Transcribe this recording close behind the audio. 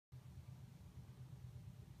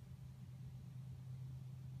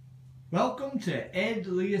Welcome to Ed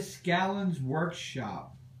Leedskalnins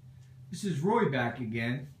workshop. This is Roy back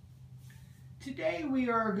again. Today we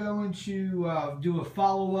are going to do a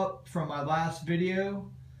follow-up from my last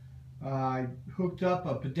video. I hooked up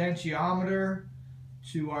a potentiometer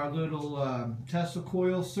to our little Tesla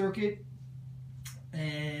coil circuit,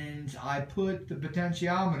 and I put the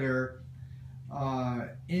potentiometer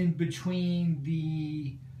in between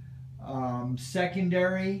the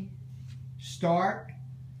secondary start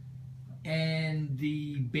and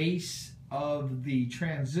the base of the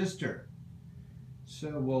transistor.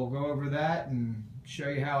 So we'll go over that and show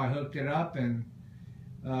you how I hooked it up, and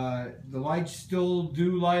the lights still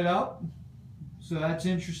do light up, so that's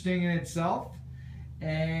interesting in itself.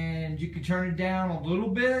 And you can turn it down a little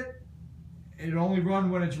bit. It'll only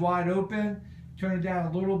run when it's wide open. Turn it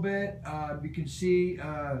down a little bit. You can see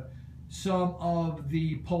some of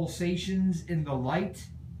the pulsations in the light,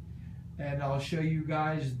 and I'll show you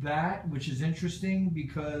guys that, which is interesting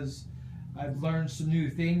because I've learned some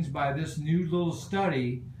new things by this new little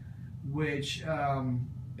study, which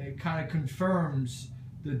it kind of confirms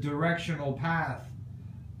the directional path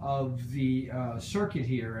of the circuit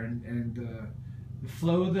here and the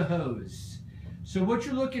flow of the hose. So what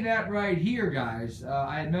you're looking at right here, guys,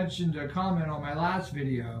 I had mentioned a comment on my last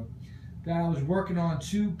video that I was working on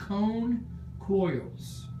 2 cone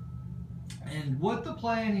coils. And what the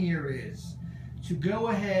plan here is to go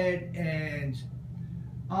ahead, and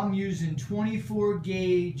I'm using 24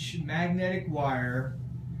 gauge magnetic wire,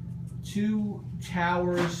 2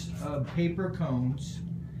 towers of paper cones,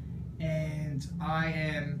 and I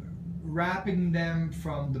am wrapping them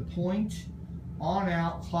from the point on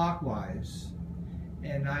out clockwise,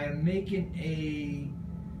 and I am making a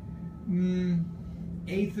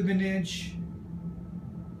 1/8 of an inch,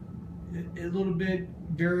 a little bit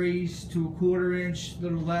varies to a 1/4 inch, a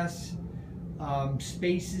little less,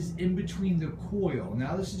 spaces in between the coil.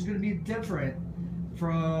 Now this is going to be different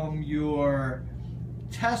from your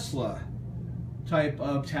Tesla type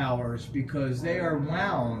of towers because they are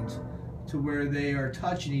wound to where they are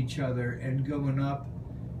touching each other and going up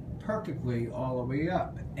perfectly all the way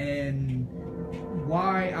up. And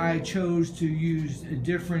why I chose to use a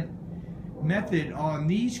different method on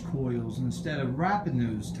these coils instead of wrapping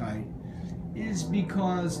those tight is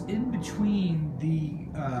because in between the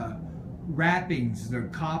wrappings, the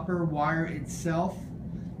copper wire itself,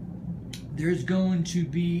 there's going to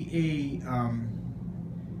be a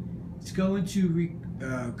it's going to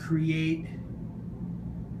create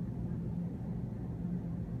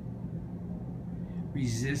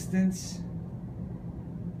resistance,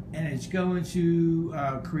 and it's going to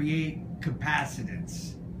create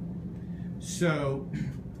capacitance. So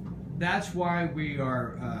that's why we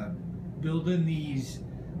are building these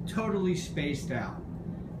totally spaced out.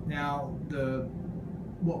 Now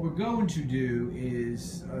what we're going to do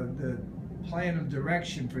is the plan of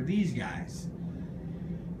direction for these guys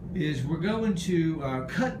is we're going to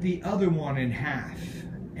cut the other one in half,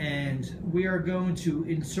 and we are going to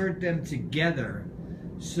insert them together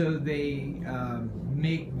so they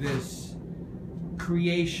make this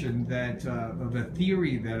creation that of a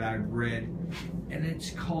theory that I've read, and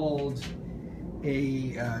it's called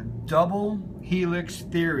a double helix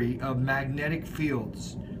theory of magnetic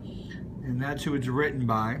fields, and that's who it's written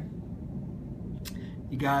by.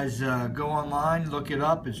 You guys go online, look it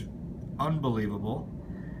up. It's unbelievable.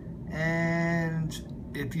 And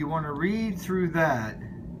if you want to read through that,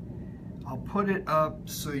 I'll put it up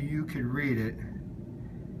so you can read it,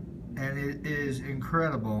 and it is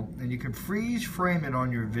incredible, and you can freeze frame it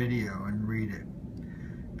on your video and read it,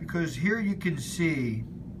 because here you can see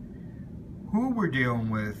who we're dealing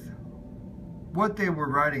with, what they were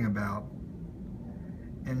writing about,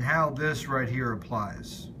 and how this right here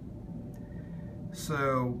applies.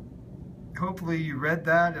 So hopefully you read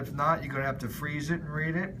that. If not, you're going to have to freeze it and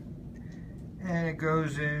read it. And it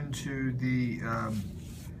goes into the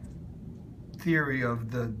theory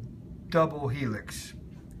of the double helix.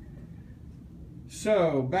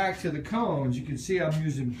 So back to the cones, you can see I'm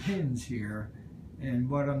using pins here, and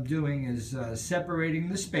what I'm doing is separating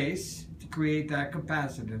the space to create that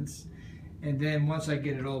capacitance. And then once I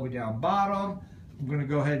get it all the way down bottom, I'm going to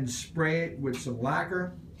go ahead and spray it with some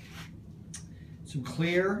lacquer, some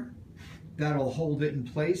clear, that'll hold it in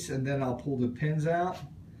place, and then I'll pull the pins out.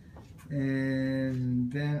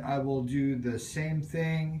 And then I will do the same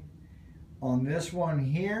thing on this one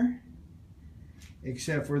here,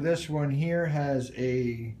 except for this one here has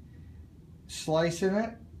a slice in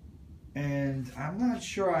it, and I'm not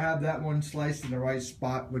sure I have that one sliced in the right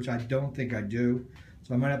spot, which I don't think I do,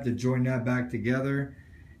 so I might have to join that back together.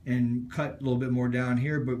 and cut a little bit more down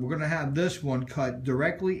here, but we're going to have this one cut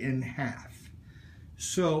directly in half.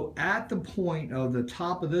 So at the point of the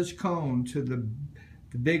top of this cone to the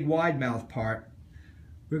big wide mouth part,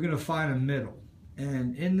 we're going to find a middle.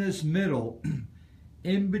 And in this middle,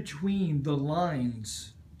 in between the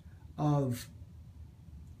lines of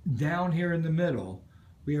down here in the middle,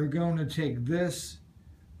 we are going to take this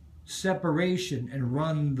separation and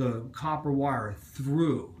run the copper wire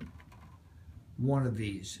through one of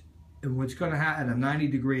these. And what's going to happen at a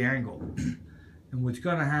 90-degree angle. And what's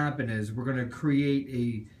going to happen is we're going to create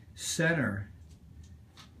a center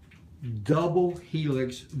double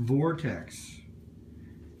helix vortex.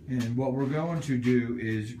 And what we're going to do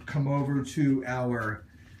is come over to our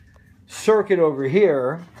circuit over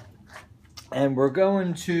here, and we're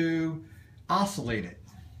going to oscillate it.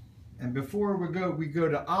 And before we go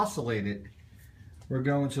to oscillate it, we're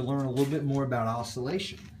going to learn a little bit more about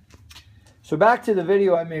oscillation. So back to the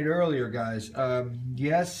video I made earlier, guys.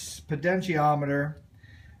 Yes, potentiometer.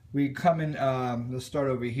 We come in, let's start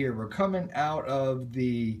over here. We're coming out of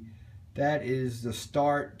that is the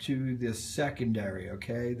start to the secondary,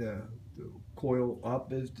 okay? The coil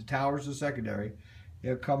up is, the tower's the secondary.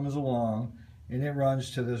 It comes along and it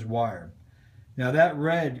runs to this wire. Now that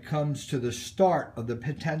red comes to the start of the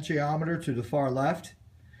potentiometer to the far left.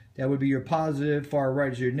 That would be your positive, far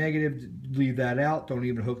right is your negative. Leave that out, don't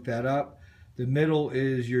even hook that up. The middle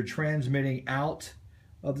is your transmitting out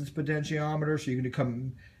of this potentiometer. So you're going to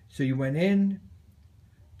come, so you went in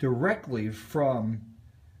directly from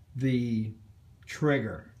the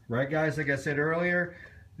trigger, right guys? Like I said earlier,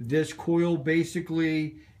 this coil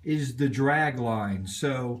basically is the drag line.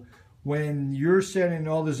 So when you're sending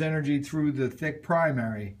all this energy through the thick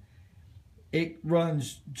primary, it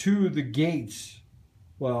runs to the gates.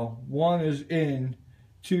 Well, one is in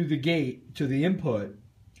to the gate, to the input.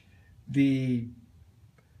 The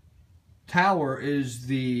tower is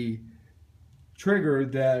the trigger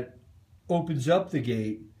that opens up the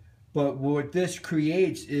gate, but what this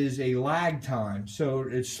creates is a lag time, so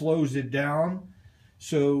it slows it down.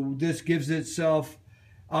 So this gives itself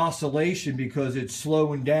oscillation because it's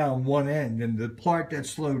slowing down one end, and the part that's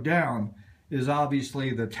slowed down is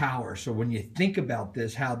obviously the tower. So when you think about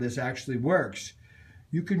this, how this actually works,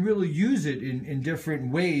 you can really use it in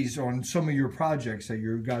different ways on some of your projects that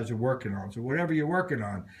you guys are working on. So whatever you're working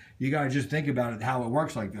on, you got to just think about it, how it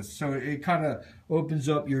works like this. So it kind of opens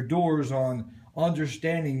up your doors on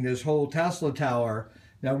understanding this whole Tesla tower.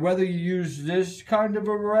 Now, whether you use this kind of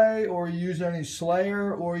array or you use any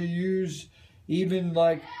Slayer or you use even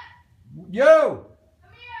like, yo,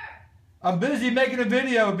 come here. I'm busy making a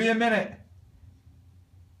video, be a minute.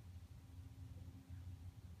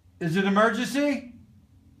 Is it emergency?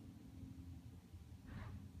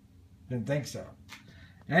 Didn't think so.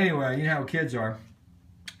 Anyway, you know how kids are.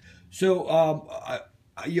 So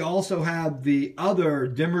you also have the other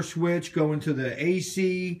dimmer switch going to the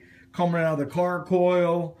AC, coming out of the car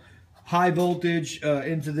coil, high voltage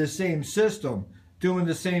into the same system, doing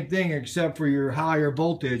the same thing except for your higher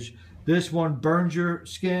voltage. This one burns your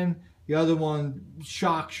skin, the other one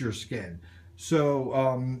shocks your skin. So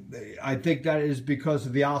I think that is because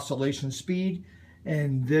of the oscillation speed,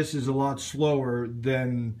 and this is a lot slower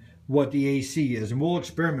than what the AC is, and we'll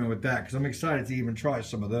experiment with that because I'm excited to even try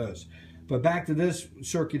some of those. But back to this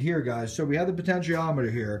circuit here, guys. So we have the potentiometer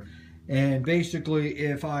here, and basically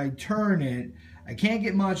if I turn it, I can't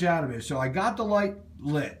get much out of it. So I got the light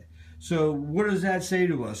lit. So what does that say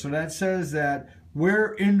to us? So that says that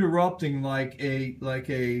we're interrupting like a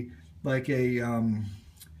what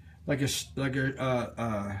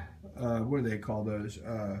do they call those?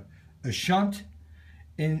 A shunt.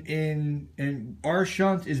 And our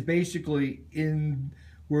shunt is basically in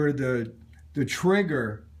where the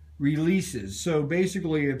trigger releases. So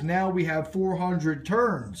basically, if now we have 400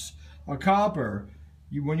 turns of copper,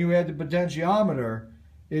 when you add the potentiometer,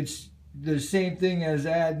 it's the same thing as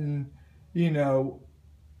adding, you know,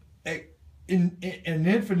 an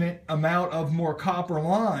infinite amount of more copper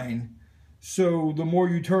line. So the more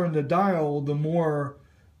you turn the dial, the more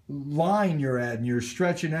line you're adding. You're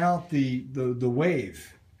stretching out the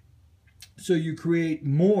wave. So you create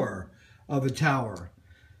more of a tower.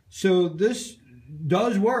 So this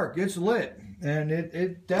does work. It's lit. And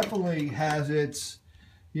it definitely has its,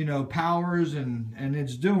 you know, powers, and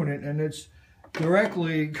it's doing it. And it's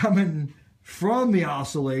directly coming from the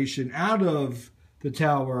oscillation out of the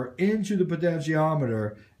tower into the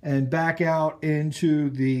potentiometer and back out into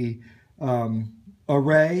the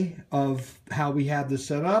array of how we have this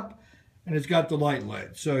set up, and it's got the light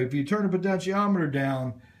lit. So if you turn the potentiometer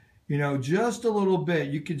down, you know, just a little bit,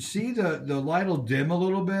 you can see the light will dim a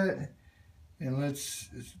little bit, And let's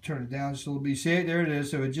turn it down just a little bit. See it? There it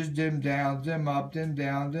is. So it just dimmed down, dim up, dim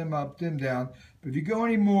down, dim up, dim down. But if you go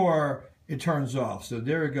any more, it turns off. So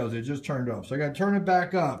there it goes. It just turned off. So I got to turn it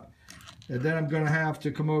back up. And then I'm going to have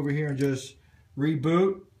to come over here and just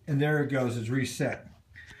reboot. And there it goes. It's reset.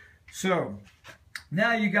 So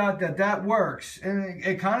now you got that works. And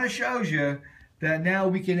it kind of shows you that now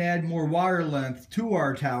we can add more wire length to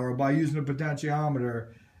our tower by using a potentiometer.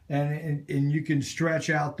 And you can stretch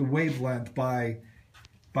out the wavelength by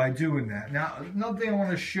doing that. Now, another thing I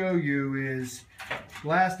want to show you is,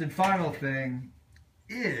 last and final thing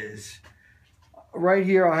is, right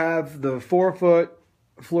here I have the 4-foot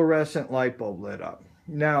fluorescent light bulb lit up.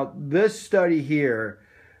 Now, this study here,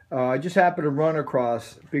 I just happened to run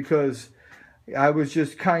across because I was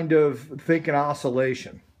just kind of thinking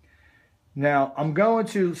oscillation. Now, I'm going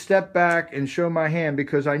to step back and show my hand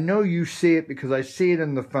because I know you see it because I see it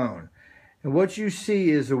in the phone. And what you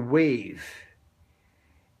see is a wave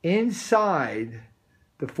inside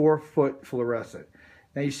the 4-foot fluorescent.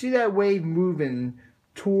 Now, you see that wave moving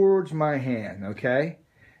towards my hand, okay?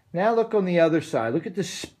 Now look on the other side. Look at the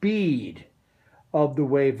speed of the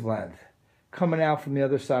wavelength coming out from the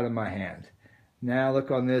other side of my hand. Now look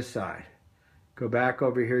on this side. Go back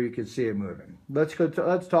over here, you can see it moving. Let's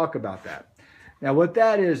talk about that. Now what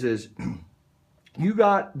that is you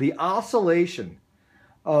got the oscillation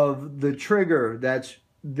of the trigger that's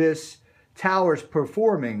this tower's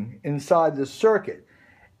performing inside the circuit.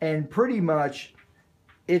 And pretty much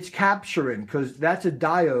it's capturing, because that's a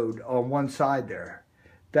diode on one side there.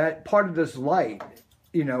 That part of this light,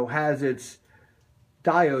 you know, has its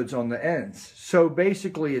diodes on the ends. So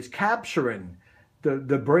basically it's capturing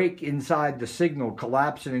the break inside the signal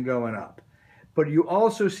collapsing and going up. But you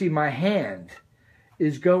also see my hand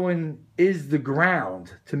is the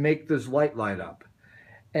ground to make this light up.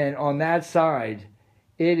 And on that side,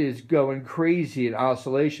 it is going crazy in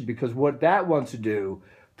oscillation, because what that wants to do,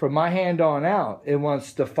 from my hand on out, it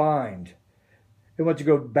wants to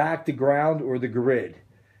go back to ground or the grid,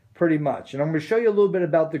 pretty much. And I'm going to show you a little bit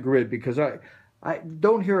about the grid, because I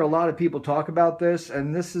don't hear a lot of people talk about this,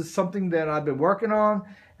 and this is something that I've been working on,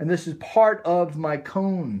 and this is part of my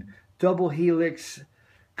cone, double helix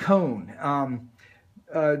cone.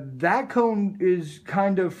 That cone is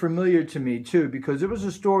kind of familiar to me too, because there was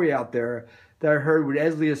a story out there that I heard with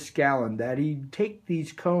Leedskalnins that he'd take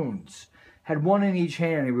these cones, had one in each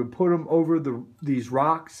hand, he would put them over these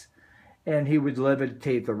rocks, and he would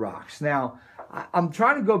levitate the rocks. Now, I'm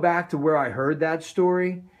trying to go back to where I heard that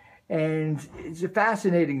story, and it's a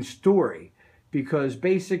fascinating story, because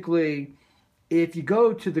basically, if you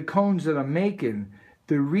go to the cones that I'm making,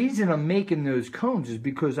 the reason I'm making those cones is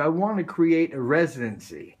because I want to create a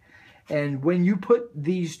resonancy. And when you put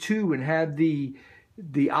these two and have the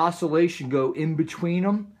oscillation go in between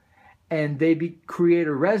them, and they create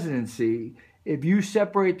a resonancy, if you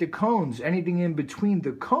separate the cones, anything in between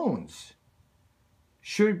the cones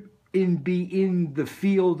should be in the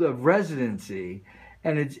field of resonancy,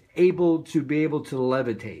 and it's able to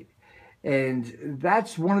levitate. And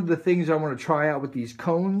that's one of the things I want to try out with these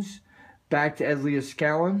cones. Back to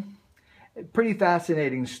Leedskalnins. Pretty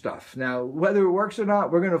fascinating stuff. Now, whether it works or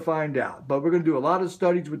not, we're going to find out. But we're going to do a lot of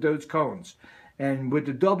studies with those cones. And with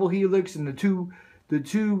the double helix and the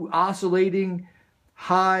two oscillating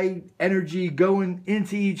high energy going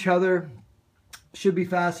into each other, should be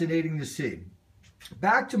fascinating to see.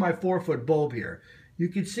 Back to my 4-foot bulb here. You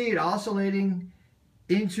can see it oscillating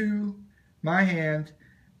into my hand.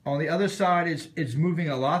 On the other side, it's moving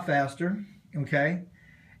a lot faster, okay?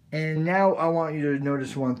 And now I want you to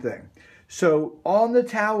notice one thing. So on the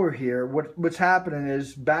tower here, what's happening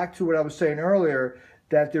is, back to what I was saying earlier,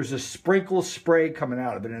 that there's a sprinkle spray coming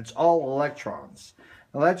out of it, and it's all electrons.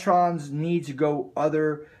 Electrons need to go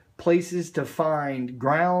other places to find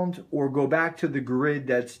ground, or go back to the grid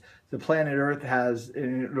that's the planet Earth has,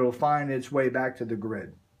 and it'll find its way back to the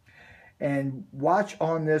grid. And watch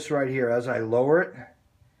on this right here, as I lower it,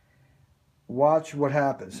 watch what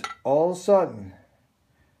happens. All of a sudden,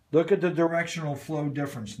 look at the directional flow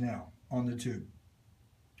difference now on the tube.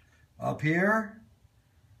 Up here,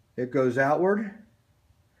 it goes outward.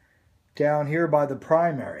 Down here by the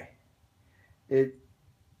primary, it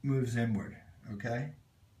moves inward, okay?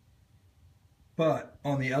 But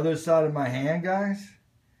on the other side of my hand, guys,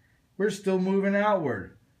 we're still moving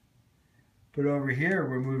outward. But over here,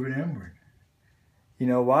 we're moving inward. You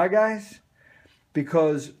know why, guys?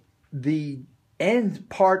 Because the end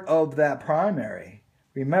part of that primary,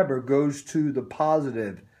 remember, goes to the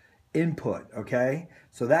positive input, okay?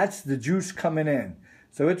 So that's the juice coming in.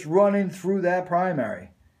 So it's running through that primary.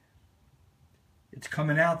 it's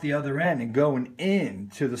coming out the other end and going in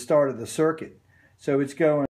to the start of the circuit. So it's going